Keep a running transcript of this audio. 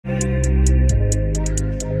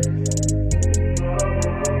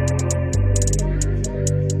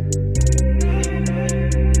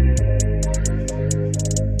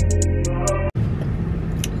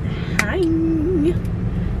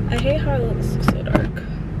so dark.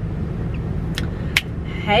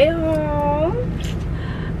 Hey y'all.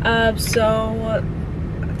 So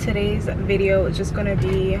today's video is just gonna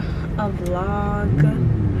be a vlog.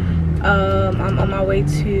 I'm on my way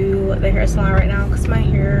to the hair salon right now because my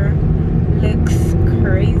hair looks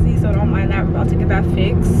crazy, so don't mind that. We're about to get that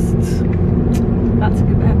fixed.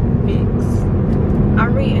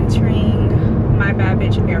 I'm re-entering my bad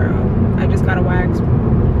bitch era. I just got a wax,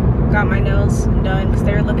 got my nails done because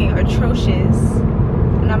they're looking atrocious,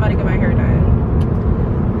 and I'm about to get my hair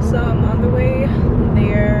done. So I'm on the way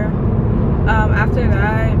there. After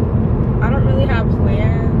that, I don't really have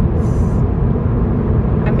plans.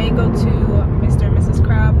 I may go to Mr. and Mrs.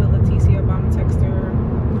 Crab with Leticia, but I'm gonna text her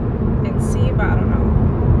and see, but I don't know.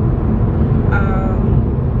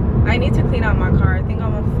 I need to clean out my car. I think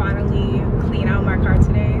I'm gonna finally clean out my car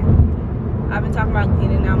today. I've been talking about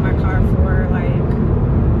cleaning out my car for like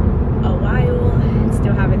a while,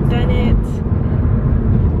 still haven't done it.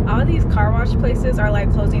 All these car wash places are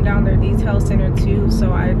like closing down their detail center too,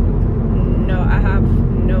 so I have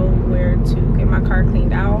nowhere to get my car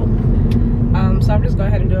cleaned out. So I'm just go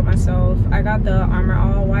ahead and do it myself. I got the Armor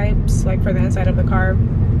All wipes like for the inside of the car,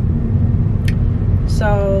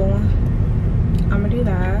 so I'm gonna do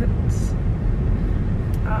that.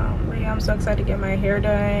 But yeah, I'm so excited to get my hair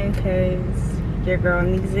done because your girl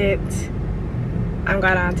needs it. I'm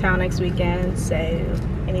going out of town next weekend, so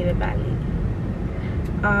I need it badly.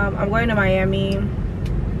 I'm going to Miami.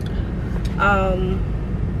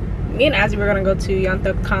 Me and Azzy were gonna go to Young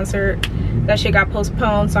Thug concert. That shit got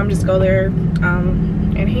postponed, so I'm just go there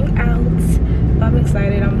and hang out. But I'm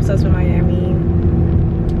excited. I'm obsessed with Miami.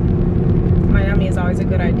 Miami is always a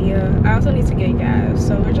good idea. I also need to get gas,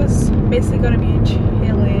 so we're just basically gonna be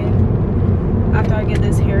chilling after I get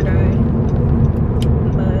this hair done.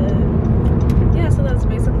 But yeah, so that's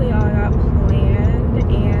basically all I got planned,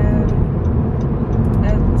 and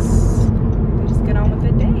let's just get on with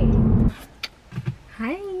the day.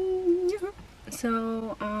 Hi.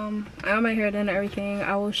 So I have my hair done and everything.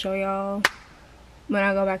 I will show y'all when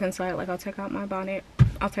I go back inside. Like, I'll take out my bonnet.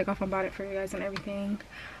 I'll take off my bonnet for you guys and everything.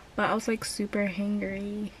 But I was like super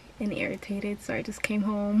hangry and irritated, so I just came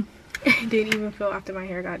home. Didn't even feel after my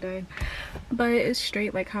hair got done, but it's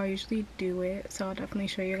straight like how I usually do it, so I'll definitely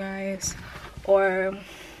show you guys. Or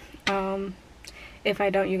if I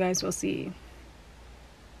don't, you guys will see.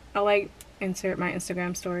 I'll like insert my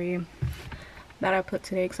Instagram story that I put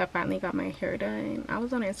today because I finally got my hair done. I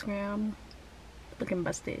was on Instagram looking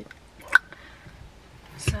busted.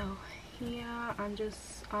 So yeah, I'm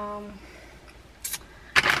just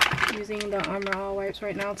using the Armor All wipes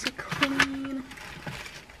right now to clean.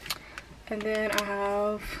 And then I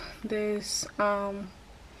have this I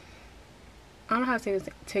don't know how to say this,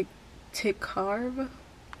 Tikarv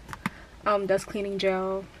dust cleaning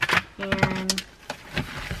gel, and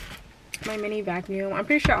my mini vacuum. I'm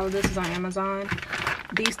pretty sure all of this is on Amazon.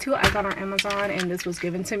 These two I got on Amazon, and this was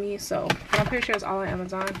given to me, so I'm pretty sure it's all on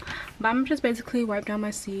Amazon. But I'm just basically wipe down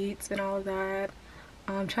my seats and all of that.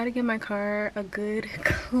 Try to give my car a good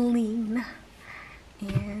clean,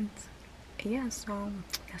 and yeah, so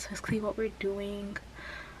that's basically what we're doing.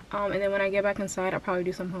 And then when I get back inside, I'll probably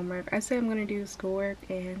do some homework. I say I'm gonna do schoolwork,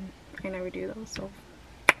 and I never do those, so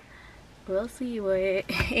we'll see. But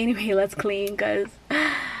anyway, let's clean because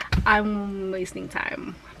I'm wasting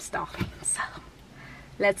time. I'm stalling, so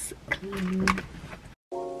let's clean.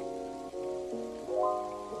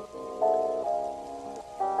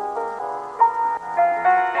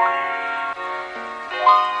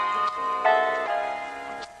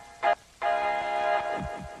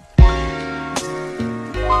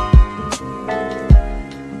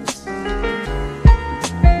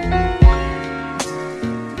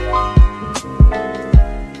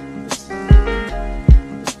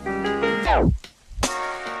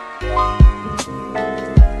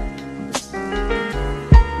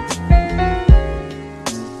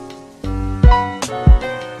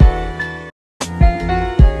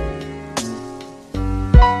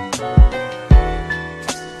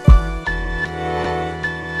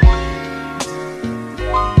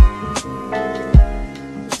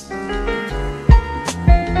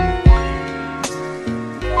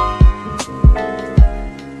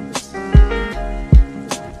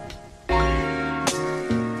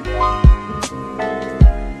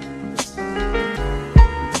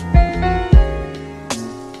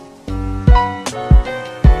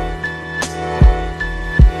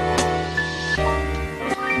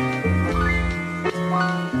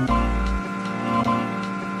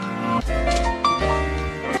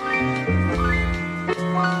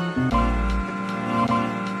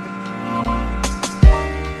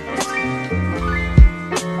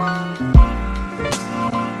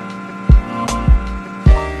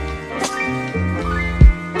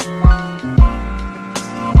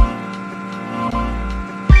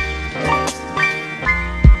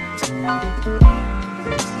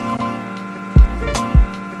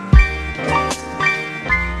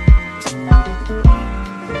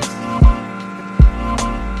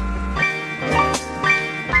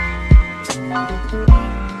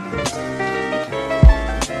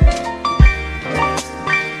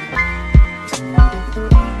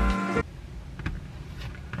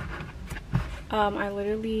 I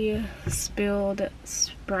literally spilled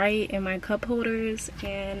Sprite in my cup holders,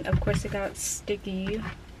 and of course it got sticky.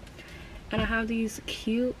 And I have these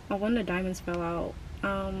cute, one of the diamonds fell out.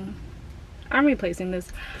 I'm replacing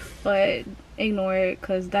this, but ignore it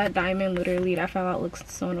because that diamond literally that fell out looks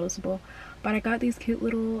so noticeable. But I got these cute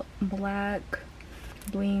little black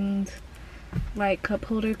blinged like cup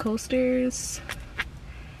holder coasters,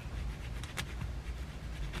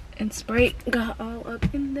 and Sprite got all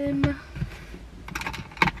up in them.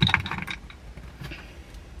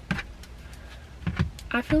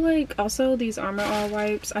 I feel like also these Armor All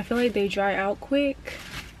wipes, I feel like they dry out quick.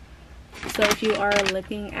 So if you are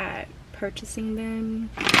looking at purchasing them,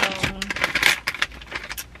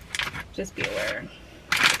 just be aware.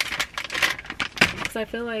 Because I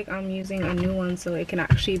feel like I'm using a new one so it can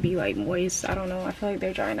actually be like moist. I don't know, I feel like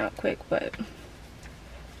they're drying out quick, but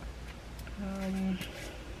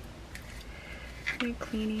they're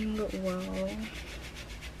cleaning well.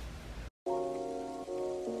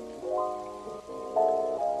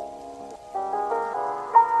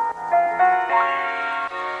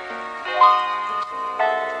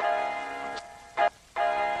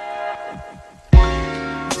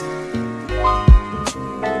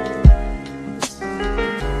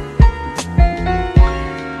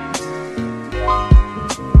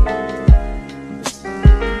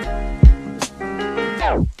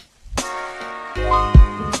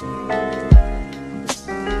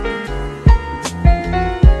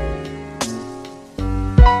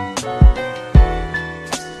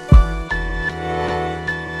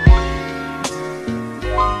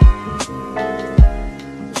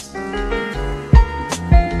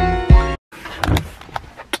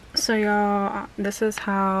 So y'all, this is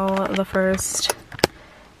how the first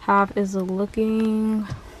half is looking.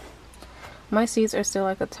 My seats are still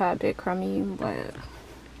like a tad bit crummy, but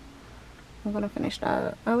I'm gonna finish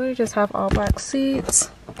that. I literally just have all black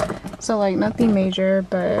seats, so like nothing major,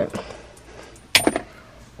 but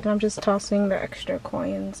I'm just tossing the extra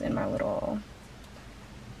coins in my little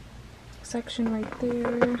section right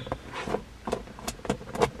there.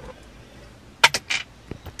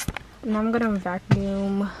 Now I'm gonna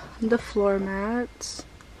vacuum the floor mats.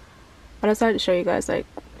 I decided to show you guys like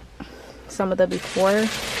some of the before.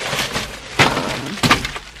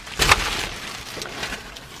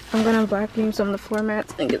 I'm gonna vacuum some of the floor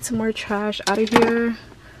mats and get some more trash out of here.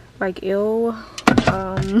 Like ew.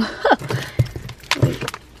 Like,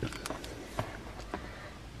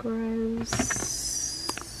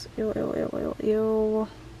 gross. Ew, ew, ew, ew, ew.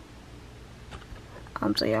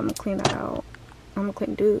 So yeah, I'm gonna clean that out. I'm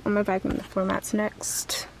gonna vacuum the floor mats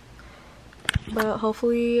next. But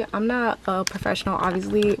hopefully, I'm not a professional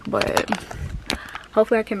obviously, but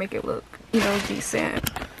hopefully I can make it look, you know,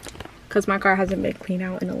 decent, because my car hasn't been cleaned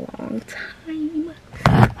out in a long time.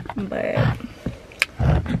 But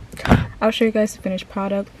I'll show you guys the finished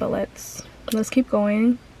product, but let's keep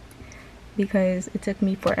going because it took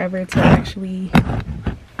me forever to actually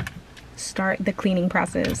start the cleaning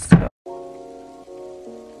process. So.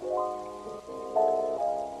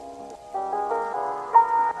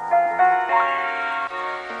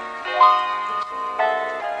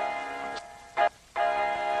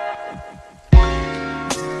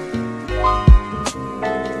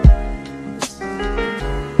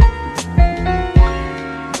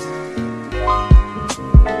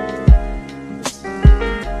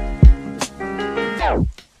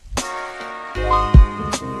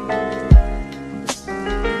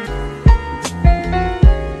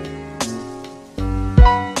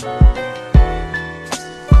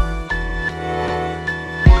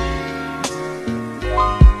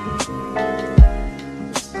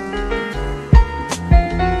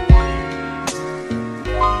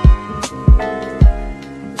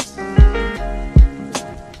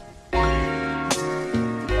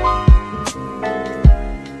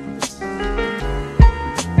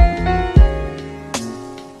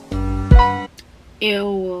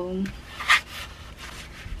 Ew.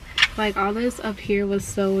 Like all this up here was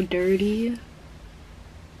so dirty.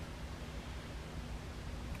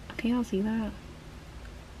 Can y'all see that?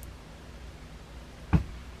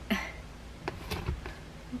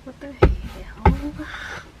 What the hell?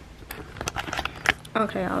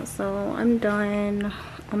 Okay, y'all, so I'm done. I'm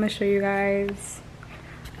gonna show you guys.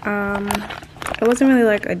 It wasn't really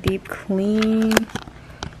like a deep clean,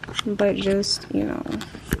 but just, you know,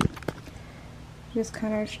 just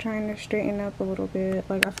kind of trying to straighten up a little bit.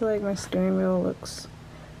 Like, I feel like my steering wheel looks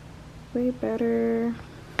way better.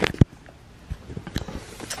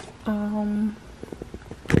 Oh,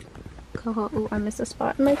 I missed a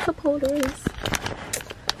spot in my cup holders.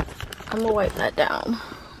 I'm gonna wipe that down.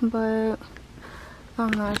 But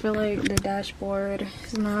I feel like the dashboard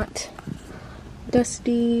is not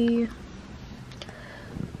dusty.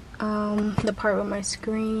 The part with my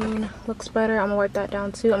screen looks better. I'm gonna wipe that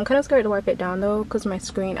down too. I'm kind of scared to wipe it down though because my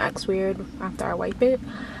screen acts weird after I wipe it,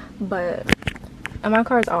 and my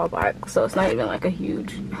car is all black, so it's not even like a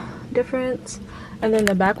huge difference. And then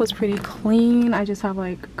the back was pretty clean. I just have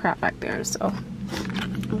like crap back there, so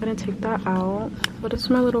I'm gonna take that out. But it's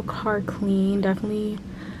my little car clean. Definitely,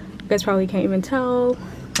 you guys probably can't even tell,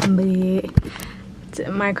 but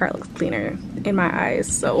my car looks cleaner in my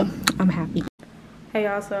eyes, so I'm happy. Hey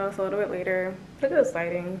y'all, so it's a little bit later. Look at this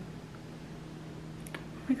lighting. Oh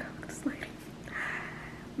my god, look at this lighting.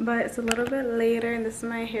 But it's a little bit later, and this is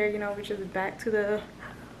my hair, you know, which is back to the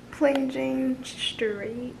plain Jane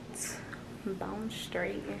straight, bone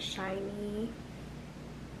straight and shiny.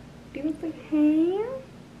 Do you look like hair?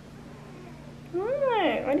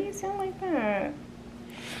 What? Why do you sound like that?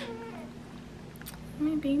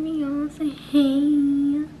 My baby y'all, say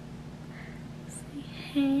hey. Say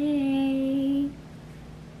hey.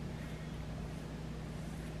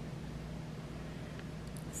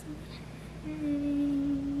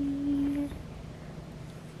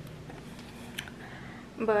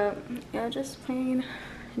 But yeah, just plain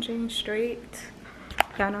Jane straight.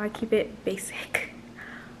 Y'all know I keep it basic,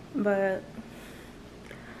 but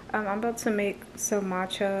I'm about to make some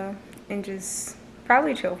matcha and just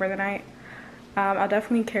probably chill for the night. I'll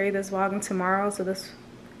definitely carry this vlog into tomorrow, so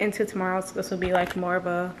this will be like more of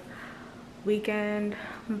a weekend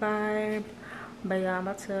vibe. But yeah, I'm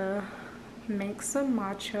about to make some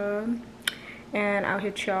matcha, and I'll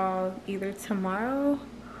hit y'all either tomorrow,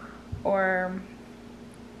 or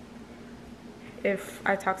if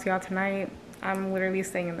I talk to y'all tonight, I'm literally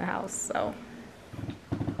staying in the house. So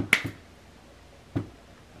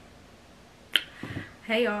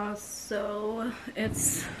hey y'all, so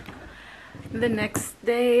it's the next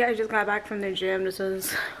day. I just got back from the gym. This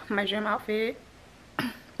was my gym outfit.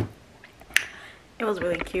 It was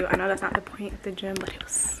really cute. I know that's not the point of the gym, but it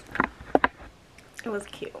was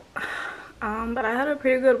cute. But I had a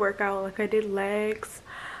pretty good workout. Like, I did legs.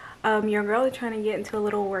 Your girl is trying to get into a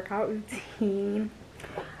little workout routine.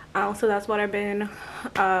 So that's what I've been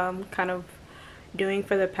kind of doing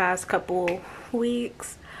for the past couple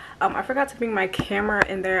weeks. I forgot to bring my camera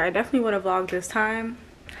in there. I definitely would have vlogged this time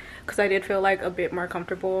because I did feel like a bit more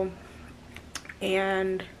comfortable,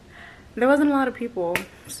 and there wasn't a lot of people,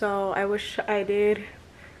 so I wish I did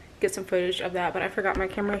get some footage of that, but I forgot my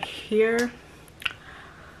camera here.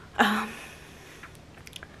 I'm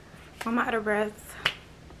out of breath.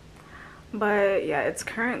 But yeah, it's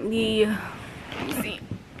currently, let me see.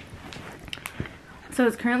 So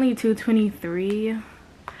it's currently 2:23.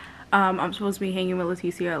 I'm supposed to be hanging with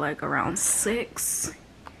Leticia at like around 6.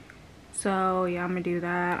 So yeah, I'm gonna do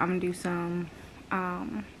that. I'm gonna do some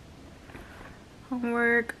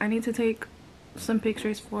homework. I need to take some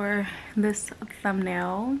pictures for this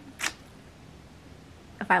thumbnail.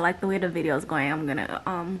 If I like the way the video is going, I'm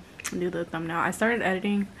gonna do the thumbnail. I started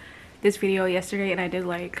editing this video yesterday and I did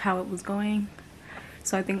like how it was going,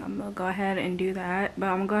 so I think I'm gonna go ahead and do that. But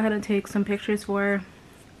I'm gonna go ahead and take some pictures for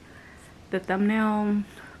the thumbnail.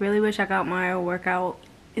 Really wish I got my workout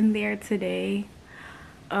in there today.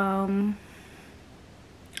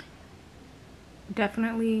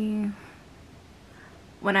 Definitely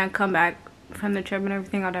when I come back from the trip and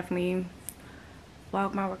everything, I'll definitely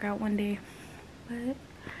vlog my workout one day. But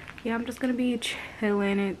yeah, I'm just gonna be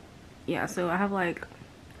chilling it. Yeah, so I have like,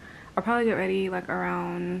 I'll probably get ready like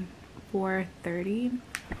around 4:30.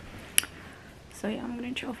 So yeah, I'm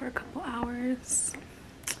gonna chill for a couple hours.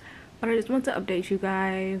 But I just want to update you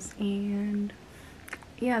guys, and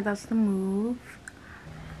yeah, that's the move.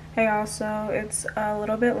 Hey y'all, so it's a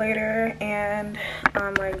little bit later and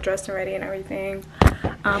I'm like dressed and ready and everything.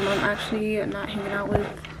 I'm actually not hanging out with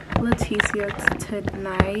Leticia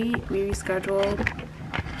tonight. We rescheduled.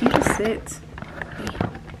 You just sit.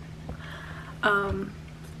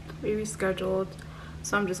 We rescheduled,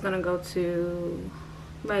 so I'm just gonna go to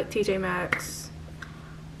like TJ Maxx,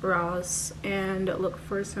 Ross, and look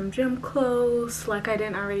for some gym clothes. Like, I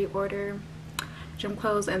didn't already order gym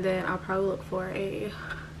clothes, and then I'll probably look for a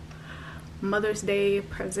Mother's Day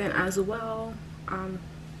present as well,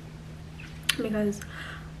 because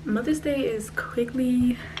Mother's Day is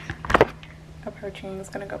quickly approaching. It's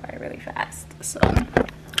gonna go by really fast, so I'm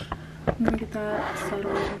gonna get that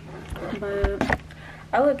settled. But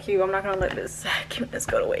I look cute. I'm not gonna let this cuteness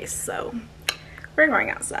go to waste, so we're going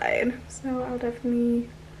outside. So I'll definitely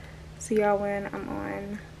see y'all when I'm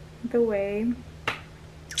on the way.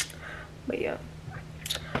 But yeah,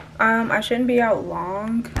 I shouldn't be out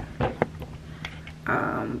long.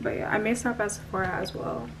 But yeah, I may stop at Sephora as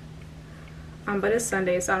well. But it's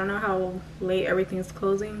Sunday, so I don't know how late everything's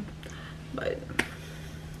closing, but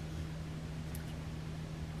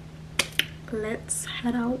let's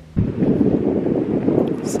head out.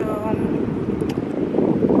 So I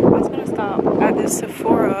was gonna stop at this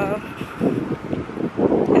Sephora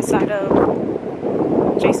inside of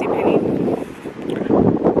JCPenney.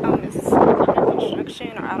 It's under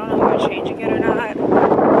construction, or I don't know if they're changing it or not.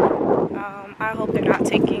 I hope they're not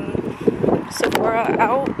taking Sephora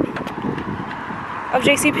out of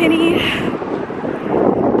JCPenney.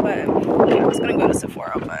 But yeah, I was gonna go to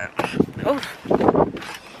Sephora, but oh,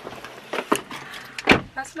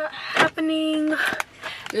 that's not happening.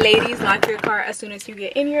 Ladies, lock your car as soon as you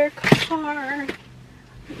get in your car.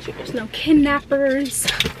 Make sure there's no kidnappers.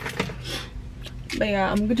 But yeah,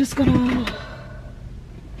 I'm just gonna,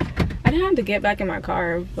 I didn't have to get back in my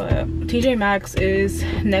car, but TJ Maxx is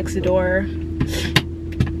next door,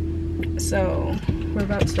 so we're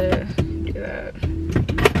about to do that.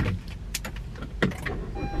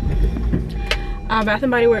 Bath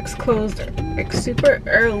and Body Works closed like super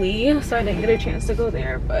early, so I didn't get a chance to go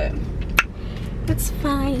there, but it's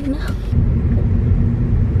fine.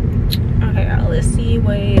 Okay, let's see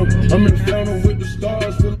what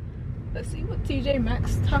TJ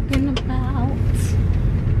Maxx talking about.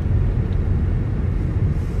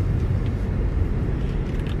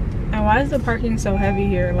 And why is the parking so heavy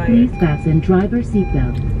here? Like, please fasten driver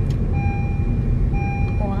seatbelt.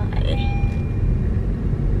 Why?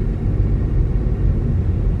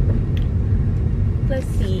 Let's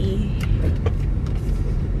see.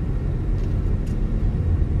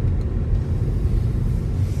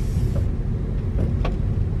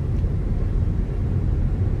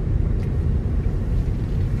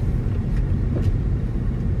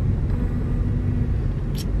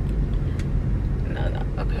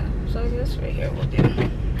 So I guess right here will do.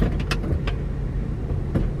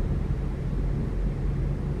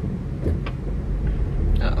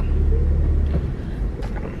 Oh.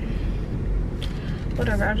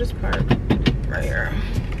 Whatever, I'll just park right here.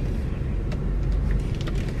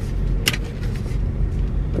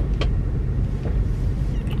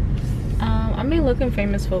 I'm be looking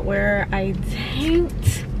Famous Footwear. I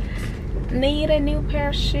don't need a new pair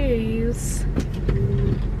of shoes,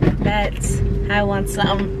 but I want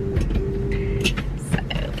some.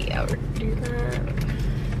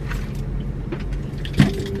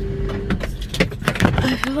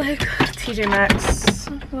 I feel like TJ Maxx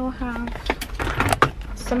will have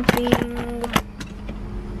something.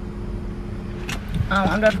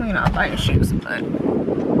 I'm definitely not buying shoes, but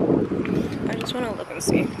I just want to look and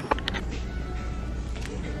see.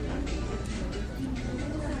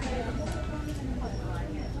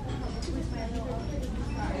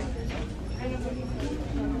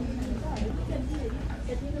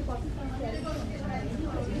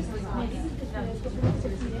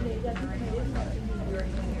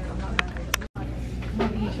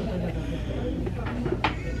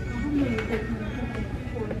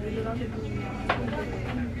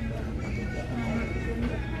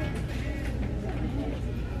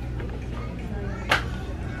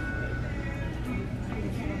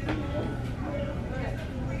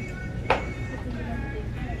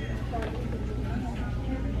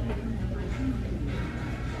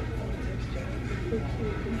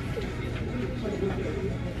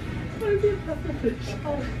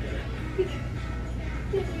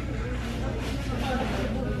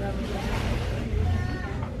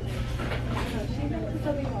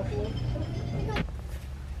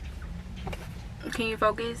 Can you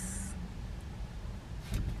focus?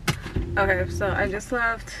 Okay, so I just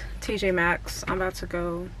left TJ Maxx. I'm about to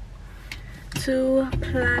go to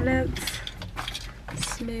Planet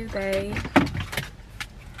Smoothie.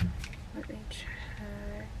 Let me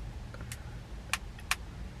check.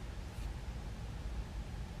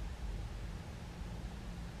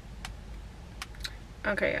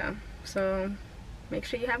 Okay, yeah. So make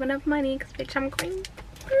sure you have enough money, cause bitch, I'm going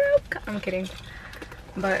broke. I'm kidding,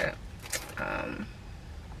 but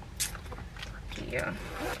yeah.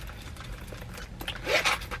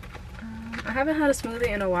 I haven't had a smoothie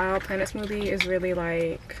in a while. Planet Smoothie is really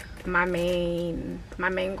like my main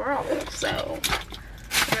girl, so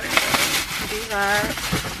I'm gonna do that,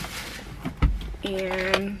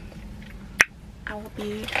 and I will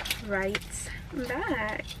be right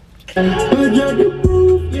back.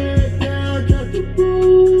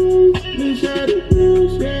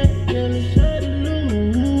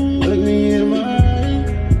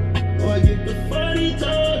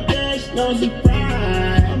 No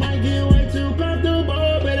surprise, I might get way too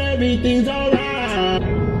comfortable, but everything's alright.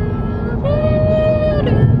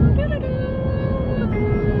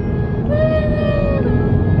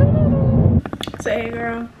 Hey,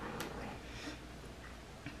 girl.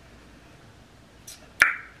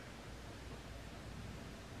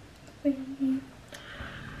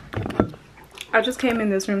 I just came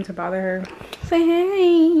in this room to bother her. Say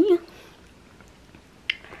hey.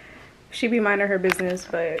 She be minding her business,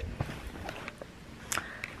 but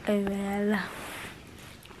oh well.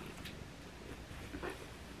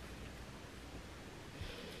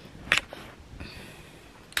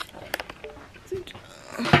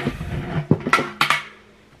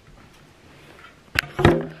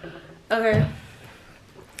 Okay, I'm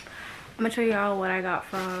gonna show y'all what I got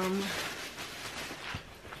from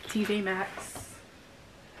TJ Maxx.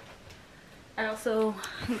 I also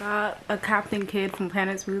got a Captain Kidd from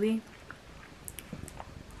Planet Smoothie.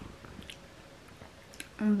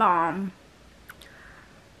 Bomb.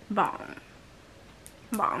 Bomb.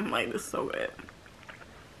 Bomb. Like, this is so good.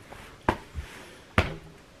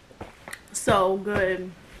 So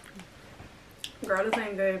good. Girl, this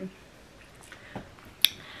ain't good.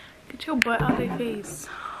 Get your butt out of their face.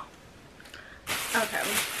 Okay.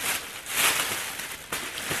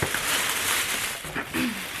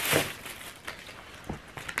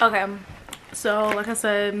 Okay, so like I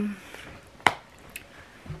said,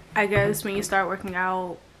 I guess when you start working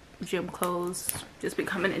out, gym clothes just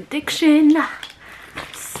become an addiction.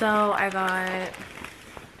 So I got,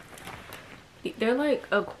 they're like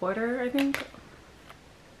a quarter, I think,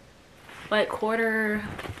 like quarter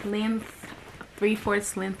length,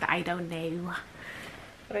 3/4 length, I don't know,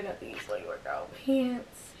 but I got these like workout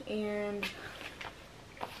pants, and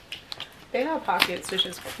they have pockets, which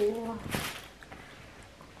is cool.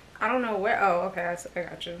 I don't know where, oh okay, I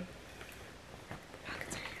got you.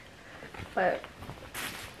 But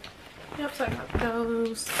yep, so I got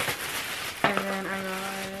those, and then I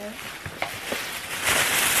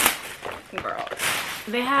got, girl,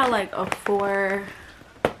 they had like a 4-pack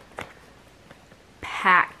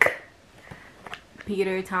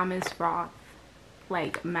Peter Thomas Roth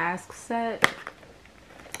like mask set.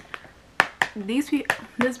 This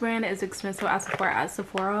brand is expensive at Sephora. At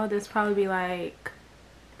Sephora, this probably be like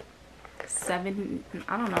 $7,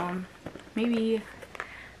 I don't know, maybe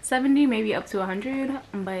 $70, maybe up to $100,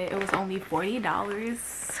 but it was only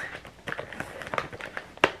 $40.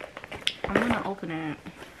 I'm gonna open it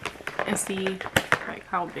and see like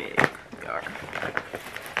how big they are.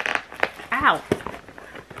 Ow.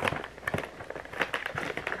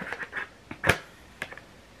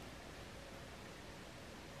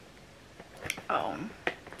 Oh,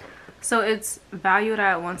 so it's valued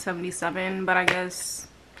at $177, but I guess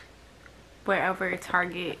wherever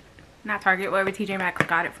Target, not Target, wherever TJ Maxx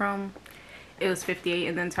got it from, it was $58,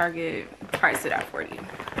 and then Target priced it at $40.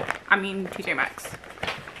 I mean TJ Maxx.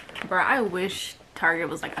 Bro, I wish Target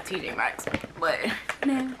was like a TJ Maxx, but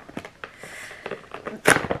no.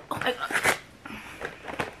 Oh my god.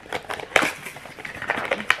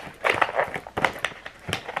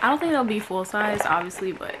 I don't think it'll be full size,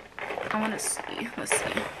 obviously, but I want to see. Let's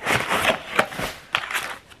see.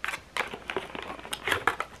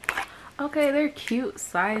 Okay, they're cute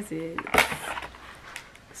sizes.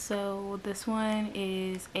 So this one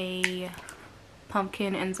is a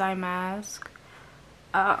pumpkin enzyme mask.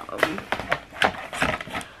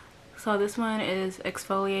 So this one is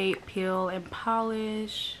exfoliate, peel, and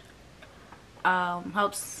polish.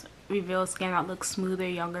 Helps reveal skin that looks smoother,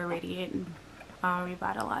 younger, radiant,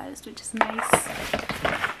 revitalized, which is nice.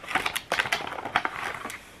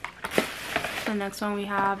 The next one we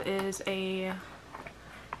have is a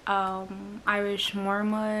Irish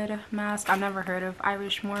Moormud mask. I've never heard of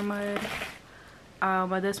Irish Moormud,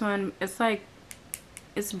 but this one, it's like,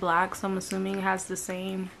 it's black, so I'm assuming it has the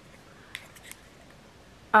same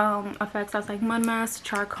effects as like mud mask,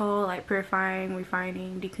 charcoal, like purifying,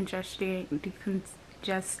 refining, decongesting,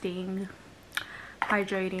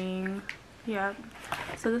 hydrating. Yeah,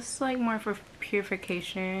 so this is like more for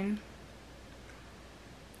purification.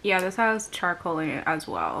 Yeah, this has charcoal in it as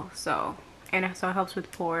well, so, and it also helps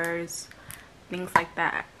with pores, things like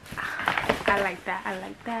that. I like that, I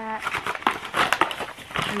like that.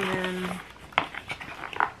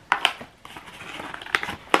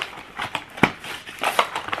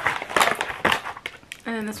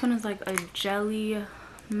 And then this one is like a jelly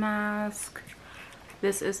mask.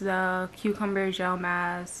 This is the cucumber gel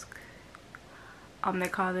mask. They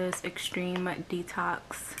call this Extreme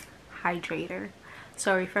Detox Hydrator.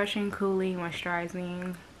 So refreshing, cooling,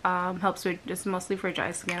 moisturizing. Helps with, just mostly for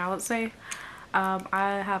dry skin, I would say.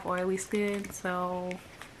 I have oily skin, so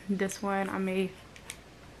this one I may,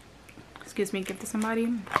 excuse me, give to somebody.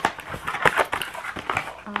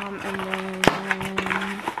 And then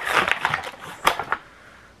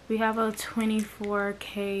We have a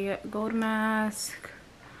 24K gold mask.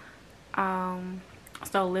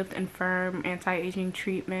 So Lift and Firm anti-aging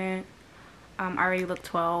treatment. I already look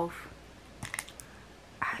 12.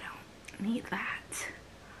 I don't need that.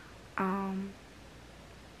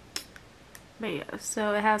 But yeah,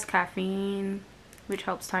 so it has caffeine, which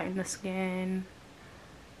helps tighten the skin.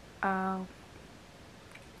 Yeah,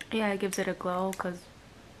 it gives it a glow, because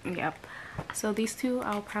yeah. So these two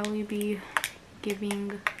I'll probably be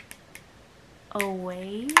giving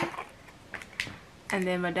away. And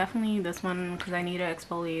then but definitely this one, because I need an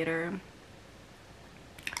exfoliator.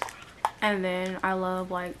 And then I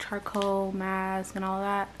love like charcoal mask and all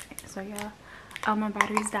that. So yeah. Oh, my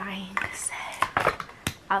battery's dying, so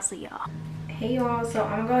I'll see y'all. Hey y'all, so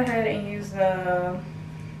I'm gonna go ahead and use the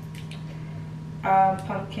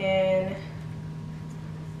pumpkin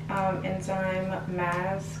enzyme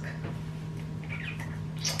mask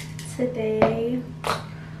today.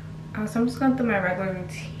 So I'm just going through my regular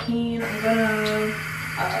routine. I'm gonna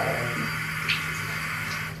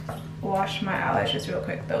wash my eyelashes real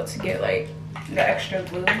quick though to get like the extra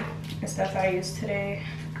glue and stuff that I used today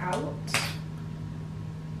out.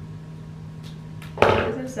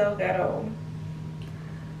 This is so ghetto.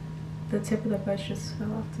 The tip of the brush just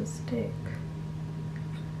fell off the stick.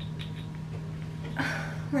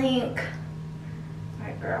 Link.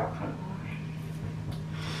 My girl, come on.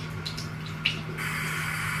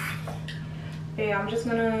 Yeah, I'm just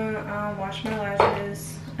gonna wash my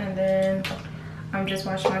lashes and then I'm just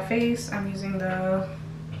washing my face. I'm using the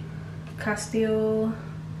Castile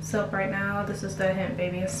soap right now. This is the Hint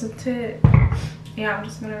Baby Scented. Yeah, I'm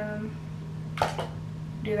just gonna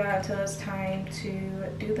do that until it's time to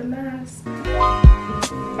do the mask.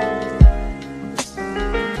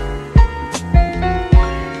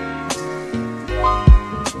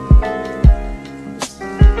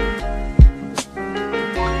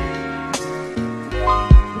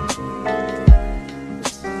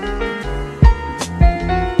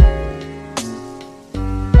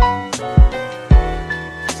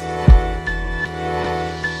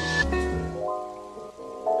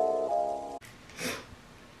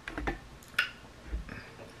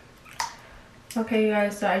 Okay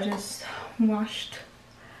guys, so I just washed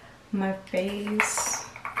my face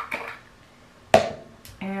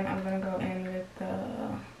and I'm gonna go in with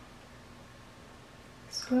the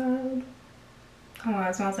scrub. Oh wow,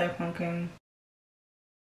 it smells like pumpkin.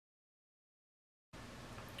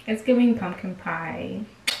 It's giving pumpkin pie.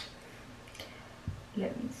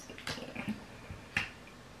 Let me see.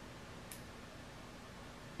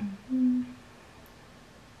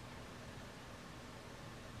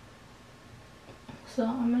 So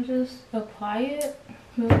I'm gonna just apply it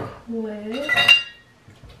real quick.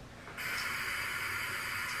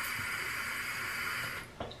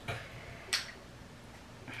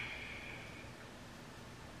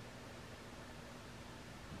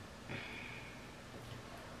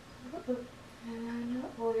 And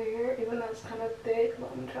over here, even though it's kind of thick, but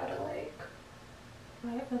I'm gonna try to like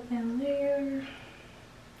apply a thin layer.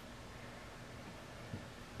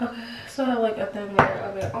 Okay, so I have like a thin layer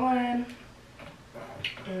of it on.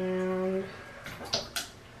 And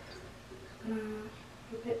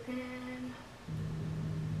put it in.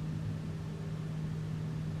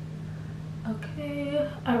 Okay,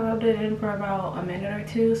 I rubbed it in for about a minute or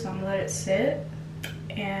two, so I'm gonna let it sit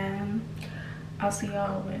and I'll see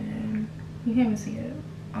y'all when you can't even see it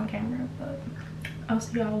on camera, but I'll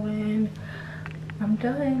see y'all when I'm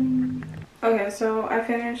done. Okay, so I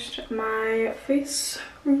finished my face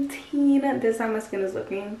routine. This is how my skin is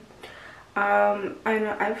looking. I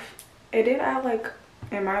know it did add, like,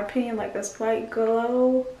 in my opinion, like a slight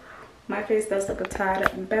glow. My face does look a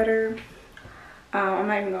tad better. I'm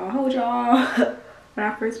not even gonna hold y'all. When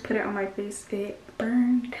I first put it on my face, it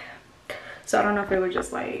burned. So I don't know if it was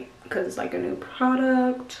just like because it's like a new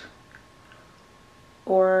product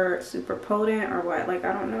or super potent or what, like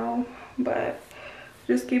I don't know, but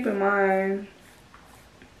just keep in mind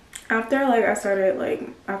after like after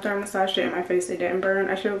I massaged it in my face, it didn't burn.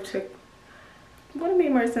 I should have would have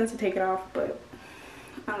made more sense to take it off, but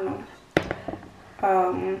I don't know.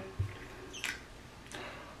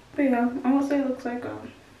 But yeah, I'm gonna say it looks like a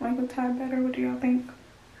tad better. What do y'all think?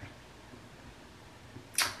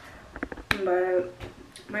 But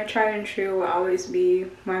my tried and true will always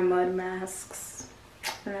be my mud masks,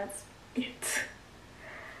 and that's it.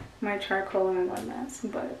 My charcoal and mud mask.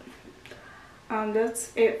 But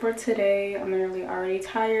that's it for today. I'm really already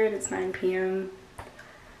tired. It's 9 p.m.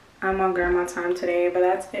 I'm on grandma time today, but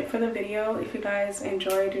that's it for the video. If you guys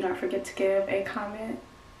enjoyed, do not forget to give a comment,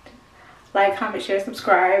 like, comment, share,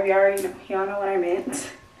 subscribe. Y'all already know, y'all know what I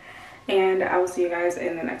meant. and I will see you guys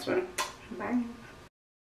in the next one. Bye.